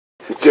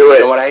Do it. You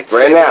know what I'd say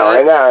right now,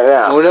 right now, right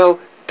now. Uno,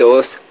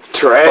 dos,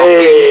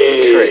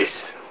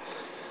 tres.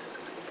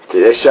 Do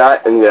this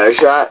shot and the other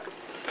shot.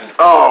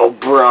 Oh,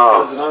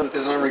 bro. Is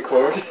it on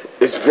record?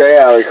 It's very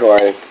on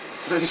recording.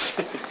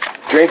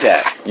 Drink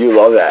that. You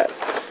love that.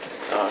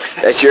 Oh.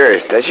 That's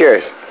yours. That's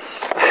yours.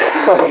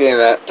 Okay,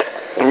 Matt.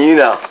 And you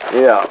know.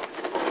 You know.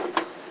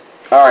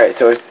 Alright,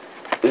 so is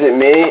it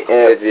me?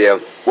 And It's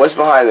you. what's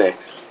behind me?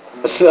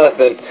 It's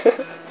nothing.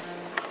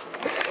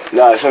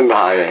 No, there's something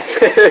behind me.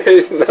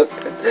 It's nothing.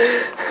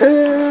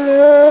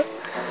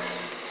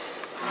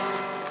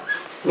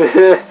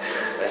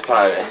 That's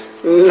behind me.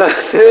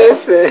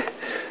 Nothing.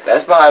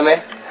 That's behind me.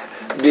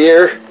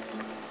 Beer.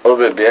 A little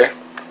bit of beer.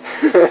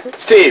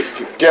 Steve,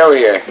 get over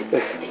here.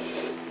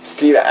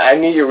 Steve, I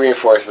need your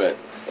reinforcement.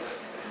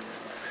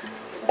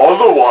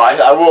 Otherwise,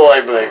 I will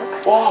like be like,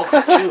 whoa,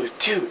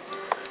 dude,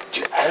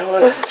 I don't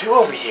know what to do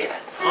over here.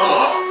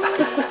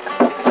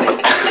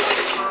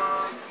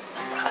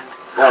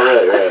 No,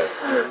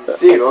 really.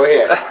 Steve, over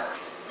here.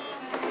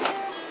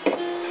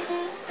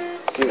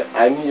 Steve,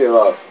 I need your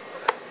love.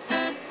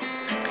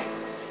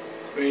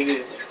 What do you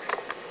need?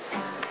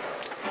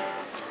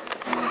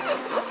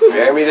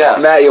 Bear me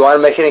down. Matt, you want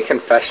to make any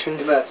confessions?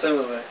 Hey, Matt, send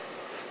it.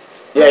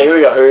 Yeah, here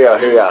we go. Oh,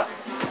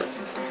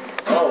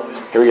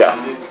 Here we go.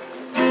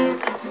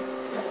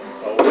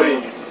 oh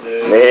wait.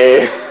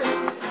 Hey.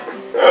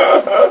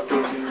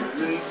 Don't you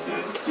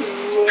listen to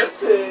what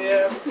they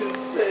have to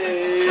say?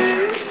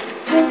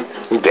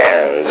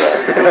 Damn.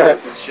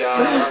 Good shot.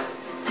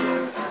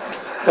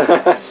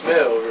 You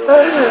smell really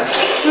nice.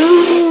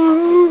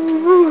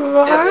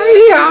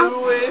 New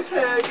wave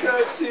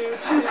haircuts suit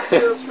you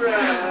just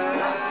right.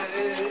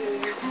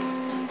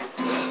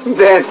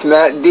 Dance,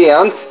 Matt.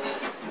 Dance.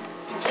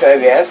 Can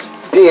I dance?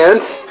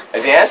 Dance. A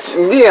dance?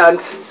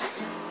 Dance.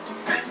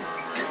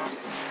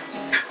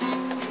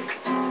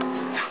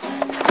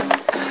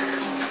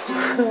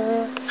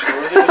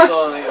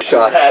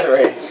 Shot.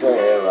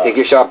 Take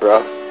your shot,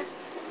 bro.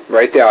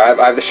 Right there.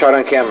 I have the shot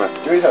on camera.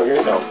 Give me some, give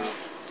me some.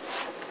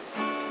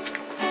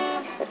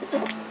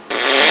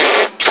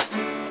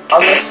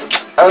 I'm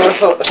just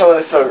some of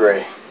this so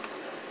great.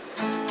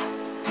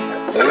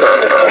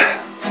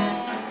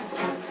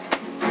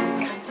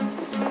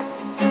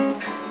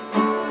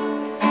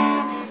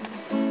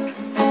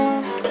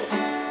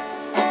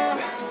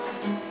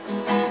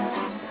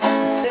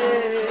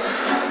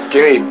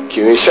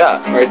 Give me a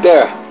shot. Right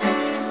there.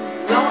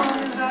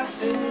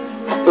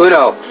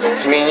 Uno.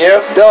 It's me and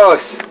you?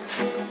 Dos.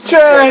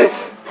 Tres.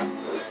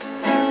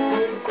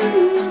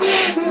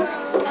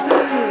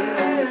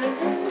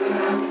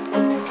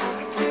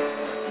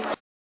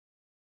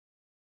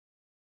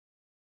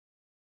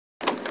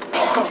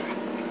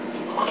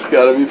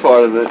 Gotta be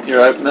part of it. You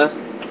right, man?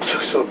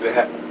 So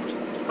bad.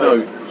 Oh,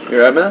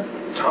 you right, man?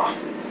 Oh.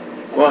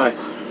 Why?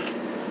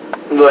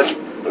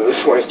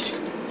 This one.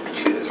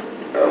 Jesus.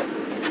 Oh.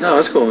 No,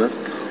 that's cool, man.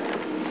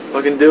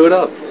 Fucking do it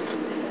up.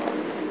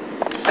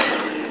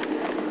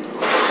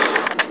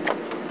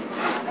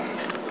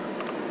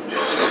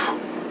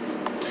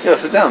 Yo,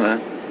 sit down, man.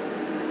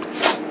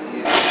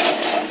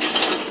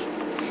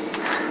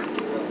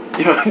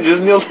 Yo,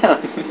 just kneel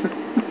down.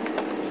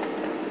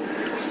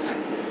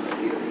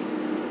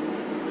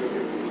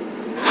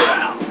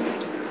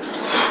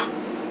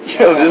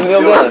 Yo, just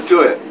kneel down. Let's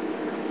do it.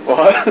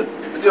 What?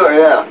 Let's do it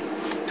right now.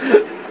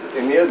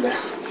 You kneel down.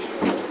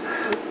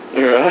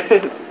 You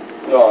right?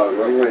 No, I'm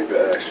really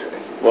bad actually.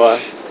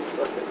 Why?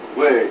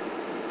 Wait,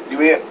 you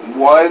mean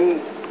one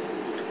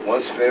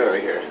spin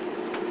right here?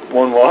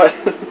 One what?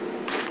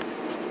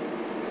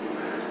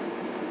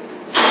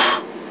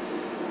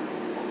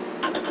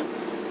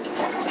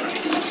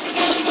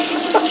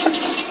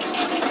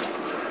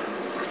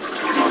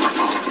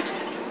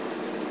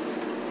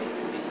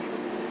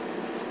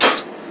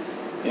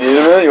 You need a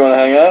minute? You wanna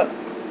hang out?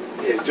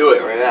 Yeah, do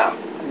it right now.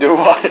 Do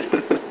what?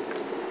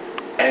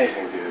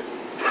 Anything, dude.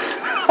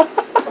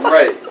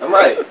 I'm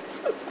ready.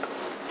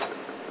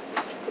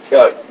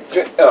 Yo,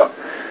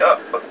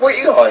 where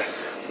you going?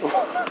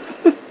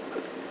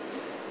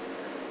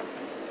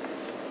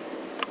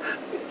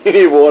 You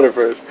need water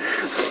first.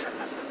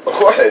 Of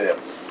course I do.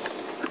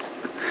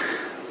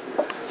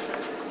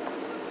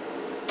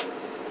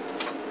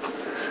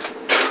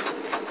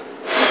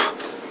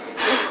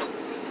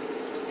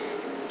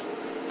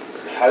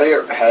 How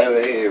do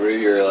they get rid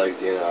of your,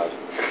 like, you know...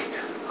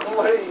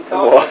 What are you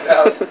talking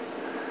about?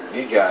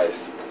 These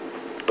guys.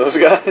 Those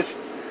guys?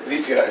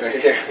 These guys right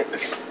here.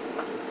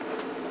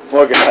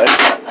 What guys?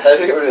 How do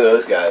they get rid of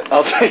those guys?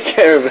 I'll take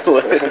care of it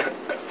later.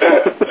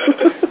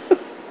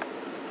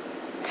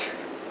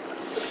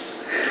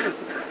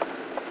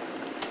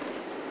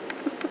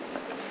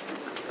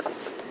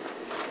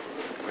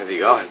 Where's he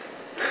going?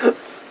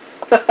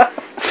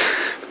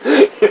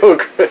 Yo,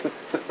 Chris.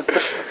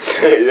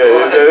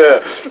 Yeah.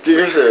 Give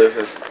your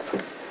service.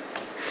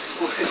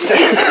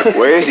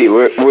 Where is he?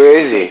 Where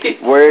is he?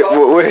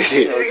 Where is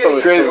he?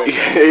 Chris,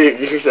 get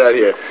your shit out of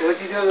here.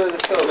 What's he doing in the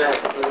stove, Matt?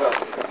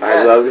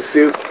 I love the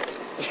soup.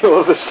 You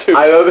love the soup.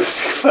 I love the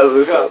soup. I love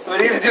the soup. What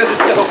are you gonna do in the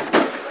stove?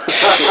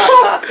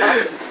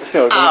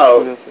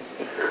 Ow. You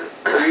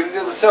can do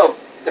the soap.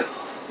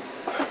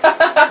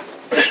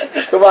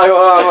 Come on. Oh my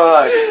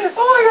god.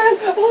 Oh my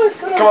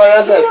god. Come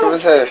on,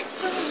 upstairs.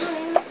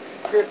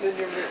 Kristen,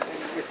 you're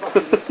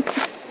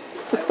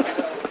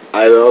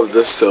I love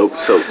the soap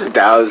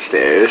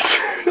downstairs.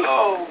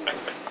 Oh.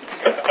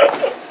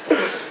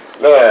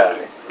 No, yeah.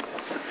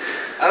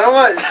 I don't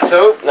want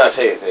soap. No,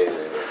 take it.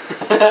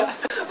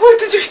 What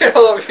did you get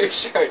all over your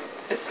shirt?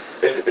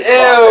 Ew.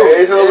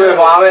 It's a little bit of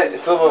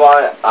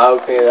vomit. I'll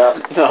clean it up.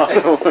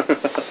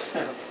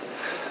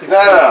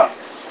 No.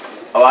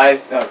 Oh,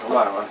 no, come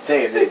on.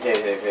 Take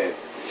it.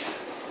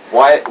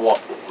 Why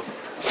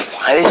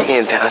did you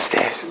get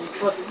downstairs?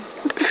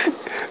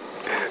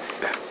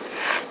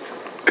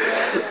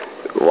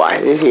 Why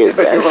did you get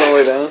downstairs? All the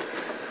way down?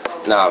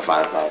 No,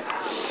 fine.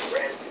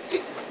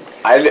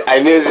 I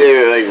knew they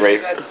were like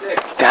right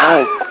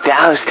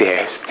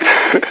downstairs.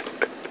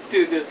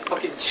 Dude, there's a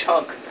fucking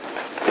chunk.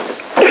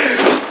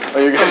 Oh,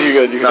 you're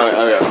good. No, I'm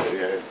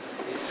good.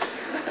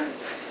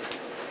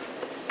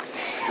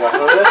 You want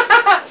some of this?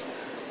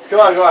 Come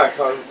on.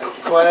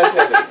 Let's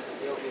get it.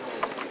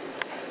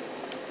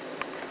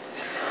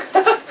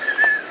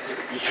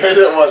 You guys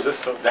don't want this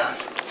stuff down.